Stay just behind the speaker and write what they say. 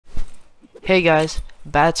Hey guys,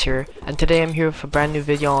 Bats here, and today I'm here with a brand new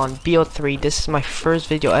video on Bo3. This is my first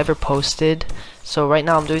video ever posted, so right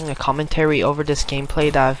now I'm doing a commentary over this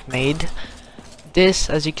gameplay that I've made. This,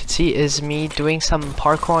 as you can see, is me doing some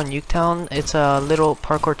parkour on Nuk3town. It's a little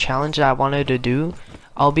parkour challenge that I wanted to do.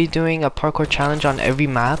 I'll be doing a parkour challenge on every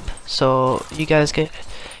map, so you guys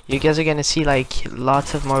are gonna see like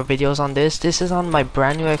lots of more videos on this. This is on my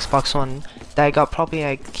brand new Xbox One that I got probably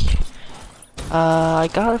like I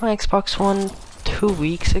got my Xbox One 2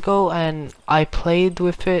 weeks ago, and I played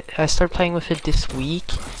with it. I started playing with it this week,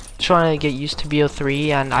 trying to get used to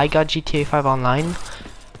Bo3, and I got GTA 5 online.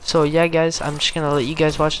 So yeah guys, I'm just gonna let you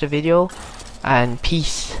guys watch the video, and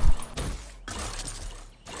peace.